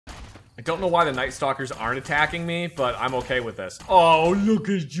I don't know why the Night Stalkers aren't attacking me, but I'm okay with this. Oh, look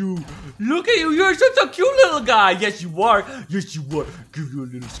at you. Look at you. You're such a cute little guy. Yes, you are. Yes, you are. Give you a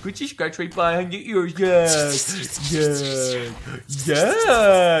little squishy scratch right behind your ears. Yes. Yes.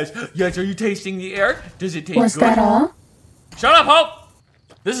 Yes. Yes, are you tasting the air? Does it taste good? Was that all? Shut up, Hope.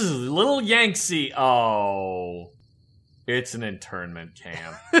 This is Little Yanksy. Oh. It's an internment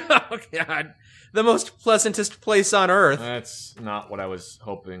camp. Oh, God. The most pleasantest place on Earth. That's not what I was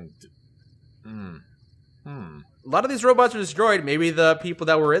hoping to... A lot of these robots are destroyed. Maybe the people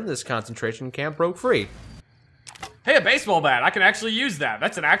that were in this concentration camp broke free. Hey, a baseball bat. I can actually use that.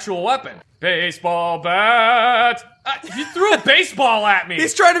 That's an actual weapon. Baseball bat. You threw a baseball at me.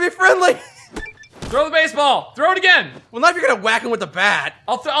 He's trying to be friendly. Throw the baseball. Throw it again. Well, not if you're gonna whack him with the bat.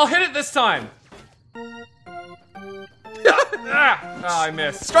 I'll hit it this time. I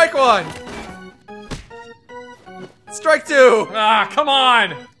missed. Strike one. Strike two. Come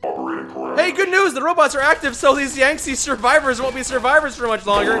on. Hey, good news. The robots are active, so these Yangtze survivors won't be survivors for much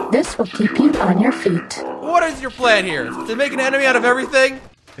longer. This will keep you on your feet. What is your plan here? To make an enemy out of everything?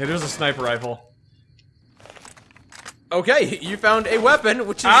 It is a sniper rifle. Okay, you found a weapon,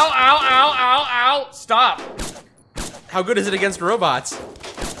 which is... Ow, ow, ow, ow, ow. Stop. How good is it against robots?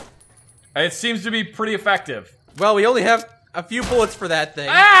 It seems to be pretty effective. Well, we only have a few bullets for that thing.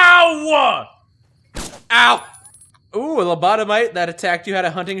 Ow! Ow! Ooh, a lobotomite that attacked you had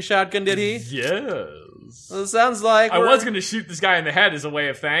a hunting shotgun, did he? Yes. Well, it sounds like I was gonna shoot this guy in the head as a way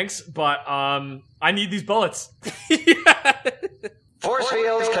of thanks, but, I need these bullets. Force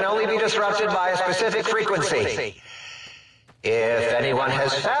fields can only be disrupted by a specific frequency. If anyone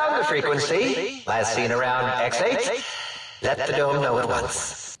has found the frequency, last seen around X8, let the dome know at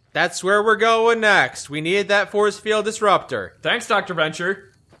once. That's where we're going next. We need that force field disruptor. Thanks, Dr. Venture.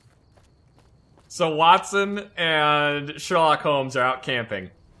 So Watson and Sherlock Holmes are out camping.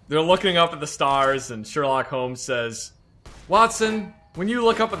 They're looking up at the stars, and Sherlock Holmes says, Watson, when you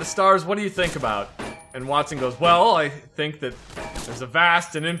look up at the stars, what do you think about? And Watson goes, well, I think that there's a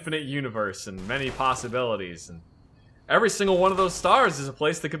vast and infinite universe and many possibilities, and every single one of those stars is a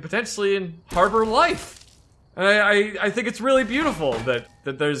place that could potentially harbor life. And I think it's really beautiful that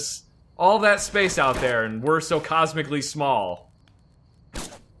there's all that space out there, and we're so cosmically small.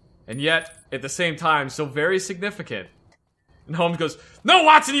 And yet, at the same time, so very significant. And Holmes goes, no,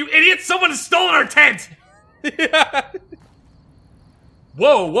 Watson, you idiot! Someone has stolen our tent!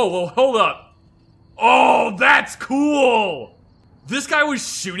 Whoa, whoa, whoa, hold up. Oh, that's cool! This guy was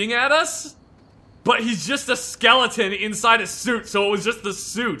shooting at us, but he's just a skeleton inside a suit, so it was just the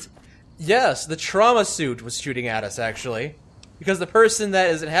suit. Yes, the trauma suit was shooting at us, actually. Because the person that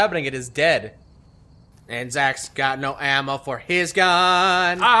is inhabiting it is dead. And Zach's got no ammo for his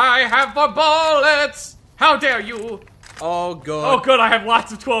gun. I have the bullets! How dare you! Oh, good. Oh, good, I have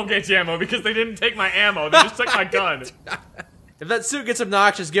lots of 12-gauge ammo because they didn't take my ammo. They just took my gun. If that suit gets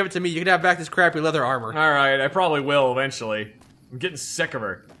obnoxious, give it to me. You can have back this crappy leather armor. Alright, I probably will eventually. I'm getting sick of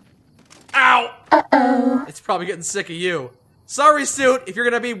her. Ow! Uh-oh. It's probably getting sick of you. Sorry, suit. If you're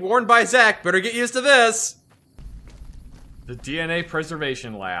gonna be worn by Zach, better get used to this. The DNA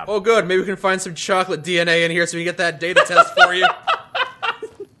preservation lab. Oh, good. Maybe we can find some chocolate DNA in here so we can get that data test for you.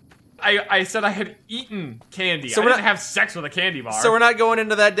 I said I had eaten candy. So I we're didn't not- have sex with a candy bar. So we're not going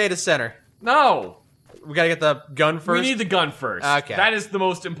into that data center. No! We gotta get the gun first? We need the gun first. Okay. That is the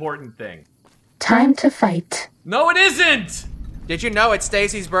most important thing. Time to fight. No, it isn't! Did you know it's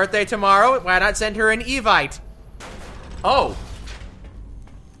Stacy's birthday tomorrow? Why not send her an Evite? Oh.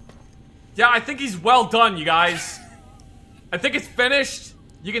 Yeah, I think he's well done, you guys. I think it's finished.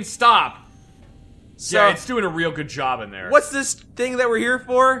 You can stop. So, Yeah, it's doing a real good job in there. what's this thing that we're here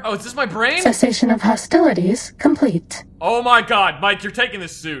for? Oh, is this my brain? Cessation of hostilities complete. Oh my god, Mike, you're taking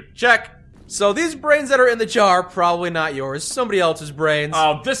this suit. Check. So these brains that are in the jar, probably not yours. Somebody else's brains.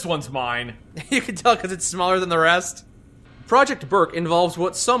 Oh, this one's mine. You can tell because it's smaller than the rest. Project Burke involves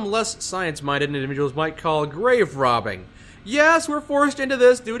what some less science-minded individuals might call grave robbing. Yes, we're forced into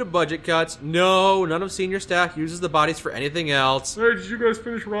this due to budget cuts. No, none of senior staff uses the bodies for anything else. Hey, did you guys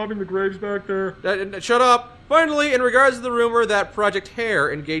finish robbing the graves back there? Shut up! Finally, in regards to the rumor that Project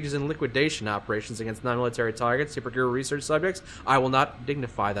Hare engages in liquidation operations against non-military targets, superhero research subjects, I will not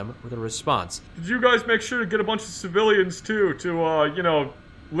dignify them with a response. Did you guys make sure to get a bunch of civilians, too, to, you know,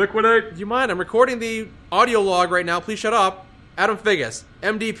 liquidate? Do you mind? I'm recording the audio log right now. Please shut up. Adam Figgis,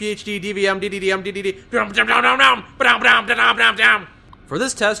 MD, PhD, DVM, DDD, MDDD. For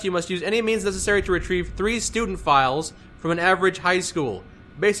this test, you must use any means necessary to retrieve 3 student files from an average high school.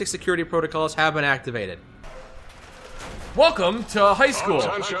 Basic security protocols have been activated. Welcome to high school.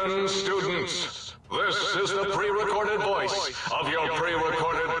 Attention, students. This is the pre-recorded voice of your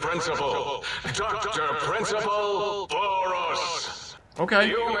pre-recorded Principal, Dr. Principal Boros. Okay.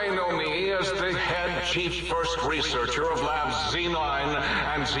 You may know me as the head chief first researcher of Labs Z9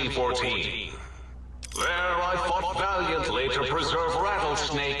 and Z14. There I fought valiantly to preserve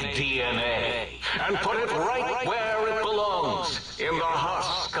rattlesnake DNA and put it right where it belongs, in the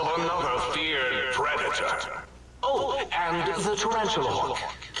husk of another feared predator. Oh, and the tarantula hook.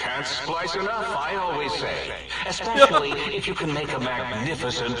 Can't splice enough, I always say. Especially if you can make a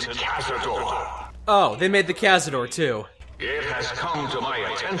magnificent cazador. Oh, they made the Cazador too. It has come to my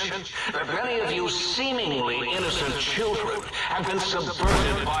attention that many of you seemingly innocent children have been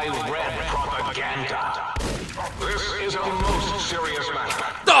subverted by red propaganda. This is a most serious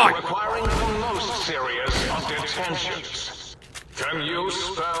matter, requiring the most serious of detentions. Can you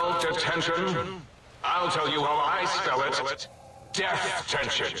spell detention? I'll tell you how I spell it. Death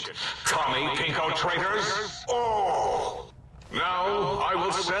tension. Commie pinko traitors. Oh! Now, I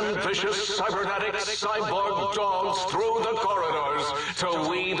will send vicious cybernetic cyborg dogs through the corridors to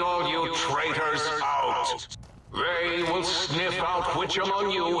weed all you traitors out. They will sniff out which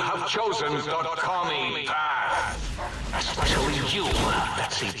among you have chosen the commie path. Especially you,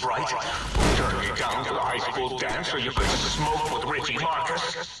 Betsy Bright. Turn me down to the high school dance so you can smoke with Richie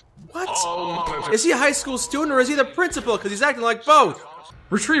Marcus. What? Is he a high school student or is he the principal? Because he's acting like both.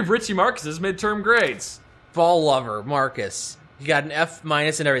 Retrieve Richie Marcus's midterm grades. Ball lover, Marcus. You got an F-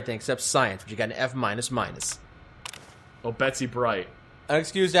 in everything except science, but you got an F-. Oh, Betsy Bright.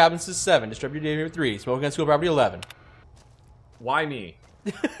 Unexcused absences 7, distributed behavior 3, smoking on school property 11. Why me?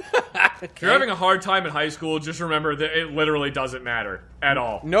 If you're having a hard time in high school, just remember that it literally doesn't matter at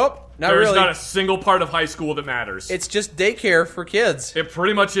all. Nope, not There's really. not a single part of high school that matters. It's just daycare for kids. It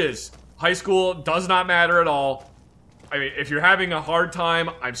pretty much is. High school does not matter at all. I mean, if you're having a hard time,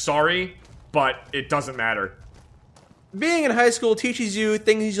 I'm sorry, but it doesn't matter. Being in high school teaches you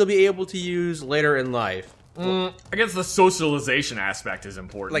things you'll be able to use later in life. I guess the socialization aspect is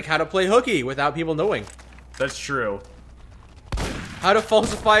important. Like how to play hooky without people knowing. That's true. How to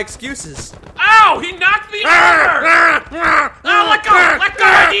falsify excuses. Ow! He knocked me over! Oh, let go! Let go!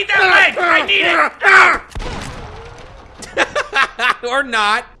 I need that leg! I need it! Or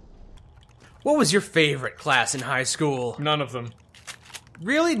not. What was your favorite class in high school? None of them.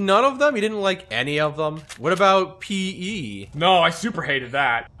 Really? None of them? You didn't like any of them? What about PE? No, I super hated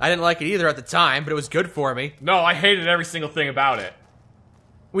that. I didn't like it either at the time, but it was good for me. No, I hated every single thing about it.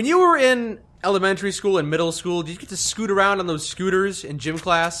 When you were in elementary school and middle school, did you get to scoot around on those scooters in gym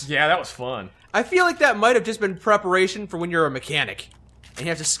class? Yeah, that was fun. I feel like that might have just been preparation for when you're a mechanic. And you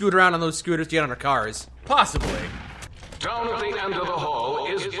have to scoot around on those scooters to get on our cars. Possibly. Down at the end of the hall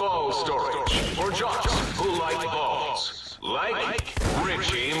is ball storage for jocks who like balls. Like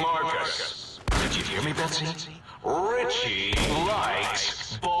Richie Marcus. Did you hear me, Betsy? Richie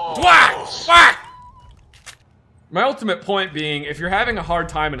likes balls. Whack! Whack! My ultimate point being, if you're having a hard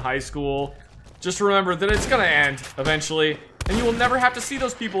time in high school, just remember that it's gonna end eventually, and you will never have to see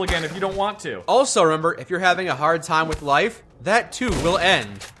those people again if you don't want to. Also remember, if you're having a hard time with life, that too will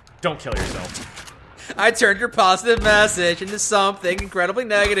end. Don't kill yourself. I turned your positive message into something incredibly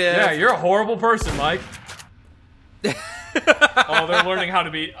negative. Yeah, you're a horrible person, Mike. Oh, they're learning how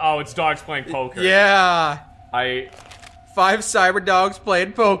to be... Oh, it's dogs playing poker. Yeah. 5 cyber dogs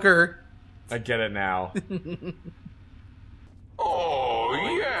playing poker. I get it now. Oh,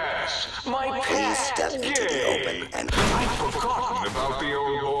 yes! My pet game! I'd forgotten about the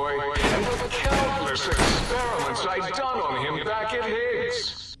old boy and the countless experiments I'd done on him back at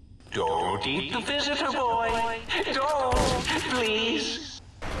Higgs. Don't eat the visitor, boy. Don't, please.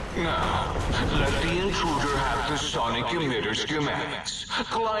 Now, let the intruder have the sonic emitter schematics.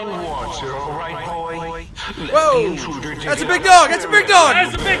 Klein wants it, all right, boy? Let Whoa! the intruder take That's a it big up dog! That's a big dog! That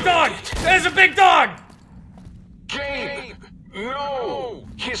is a big dog! That is a big dog! Gabe! No!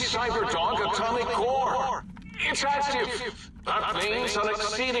 His cyber dog atomic core! It's active! That means an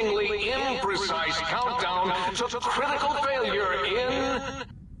exceedingly imprecise countdown to critical failure in...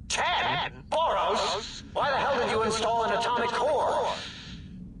 10? Boros? Why the hell did you install an atomic core?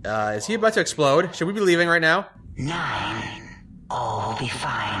 Is he about to explode? Should we be leaving right now? 9. All will be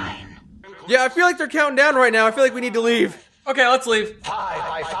fine. Yeah, I feel like they're counting down right now. I feel like we need to leave. Okay, let's leave. 5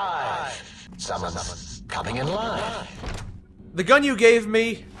 by 5. Someone's coming in line. The gun you gave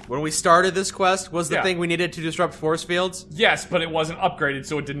me when we started this quest was the Yeah. thing we needed to disrupt force fields. Yes, but it wasn't upgraded,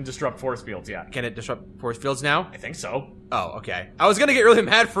 so it didn't disrupt force fields yet. Can it disrupt force fields now? I think so. Oh, okay. I was gonna get really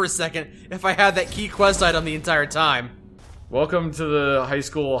mad for a second if I had that key quest item the entire time. Welcome to the high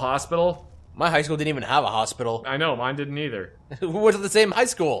school hospital. My high school didn't even have a hospital. I know, mine didn't either. We went to the same high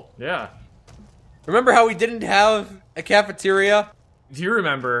school. Yeah. Remember how we didn't have a cafeteria? do you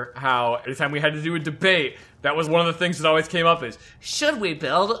remember how every time we had to do a debate, that was one of the things that always came up is, should we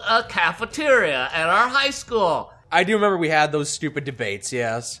build a cafeteria at our high school? I do remember we had those stupid debates,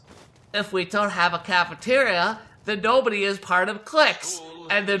 yes. If we don't have a cafeteria, then nobody is part of cliques.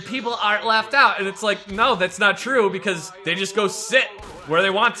 And then people aren't left out. And it's like, no, that's not true, because they just go sit where they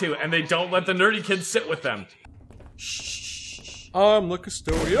want to, and they don't let the nerdy kids sit with them. Shh. I'm the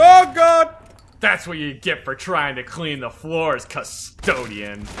custodian. Oh, God! That's what you get for trying to clean the floors,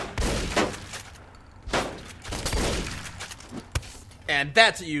 custodian. And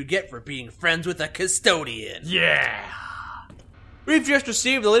that's what you get for being friends with a custodian. Yeah! We've just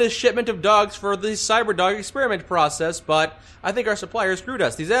received the latest shipment of dogs for the CyberDog experiment process, but I think our supplier screwed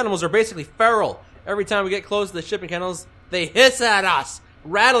us. These animals are basically feral. Every time we get close to the shipping kennels, they hiss at us.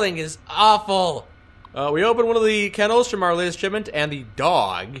 Rattling is awful. We opened one of the kennels from our latest shipment, and the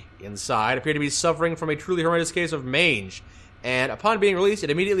dog inside appeared to be suffering from a truly horrendous case of mange. And upon being released,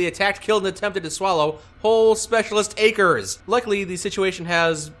 it immediately attacked, killed, and attempted to swallow whole Specialist Acres. Luckily, the situation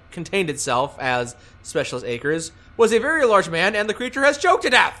has contained itself, as Specialist Acres was a very large man, and the creature has choked to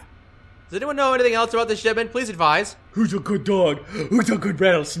death. Does anyone know anything else about this shipment? Please advise. Who's a good dog? Who's a good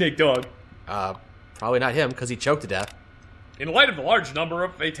rattlesnake dog? Probably not him, because he choked to death. In light of the large number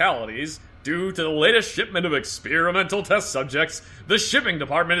of fatalities, due to the latest shipment of experimental test subjects, the shipping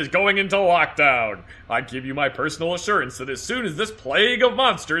department is going into lockdown. I give you my personal assurance that as soon as this plague of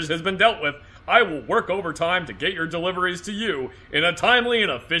monsters has been dealt with, I will work overtime to get your deliveries to you in a timely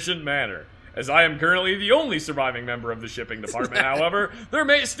and efficient manner. As I am currently the only surviving member of the shipping department, however, there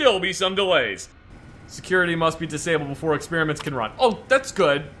may still be some delays. Security must be disabled before experiments can run. Oh, that's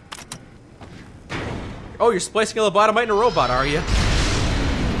good. Oh, you're splicing a lobotomite in a robot, are you?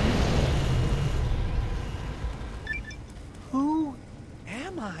 Who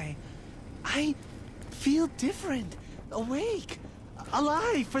am I? I feel different, awake,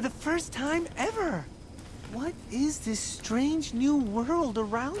 alive for the first time ever. What is this strange new world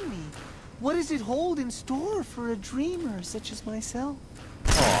around me? What does it hold in store for a dreamer such as myself?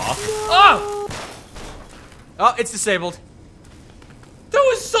 Aww. No! Oh! Oh, it's disabled. That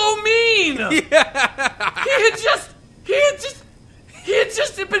was so mean! Yeah. He had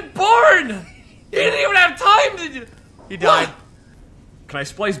just been born! He didn't even have time to... He died. What? Can I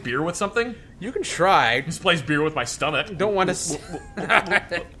splice beer with something? You can try. I can splice beer with my stomach. Don't want to...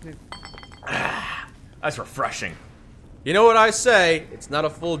 That's refreshing. You know what I say? It's not a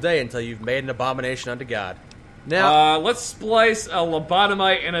full day until you've made an abomination unto God. Now, let's splice a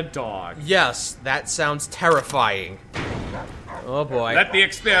lobotomite and a dog. yes, that sounds terrifying. Oh boy. Let the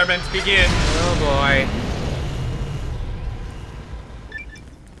experiment begin. Oh boy.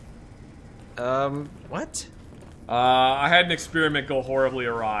 What? I had an experiment go horribly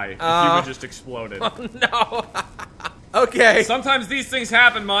awry. The human just exploded. Oh no. Okay. Sometimes these things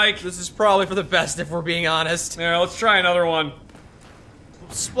happen, Mike. This is probably for the best if we're being honest. Yeah, let's try another one.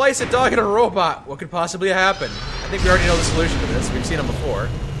 Splice a dog and a robot. What could possibly happen? I think we already know the solution to this. We've seen them before.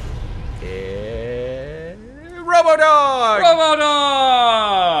 Robo-Dog!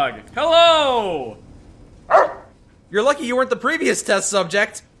 Robo-Dog! Hello! You're lucky you weren't the previous test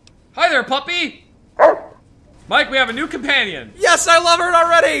subject. Hi there, puppy! Mike, we have a new companion. Yes, I love her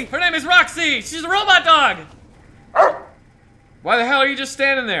already! Her name is Roxy. She's a robot dog. Why the hell are you just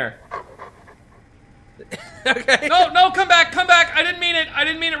standing there? Okay. No, come back, come back. I didn't mean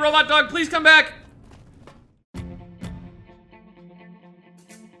it, robot dog. Please come back.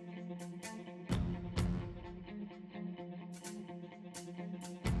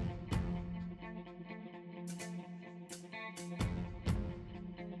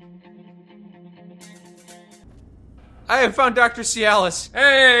 I have found Dr. Cialis.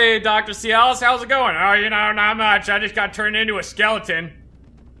 Hey, Dr. Cialis, how's it going? Oh, you know, not much. I just got turned into a skeleton.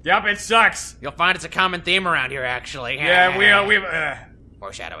 Yep, it sucks. You'll find it's a common theme around here, actually. Yeah, we've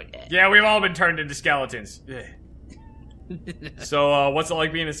Foreshadowing. yeah, we've all been turned into skeletons. So, what's it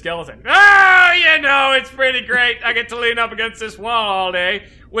like being a skeleton? Ah, you know, it's pretty great. I get to lean up against this wall all day,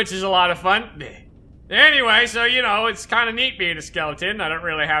 which is a lot of fun. Anyway, so, you know, it's kind of neat being a skeleton. I don't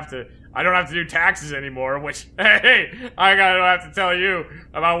have to do taxes anymore, which, hey, I don't have to tell you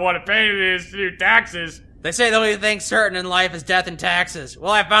about what a pain it is to do taxes. They say the only thing certain in life is death and taxes.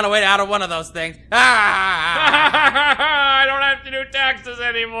 Well, I found a way out of one of those things. Ah! I don't have to do taxes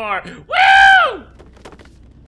anymore. Woo!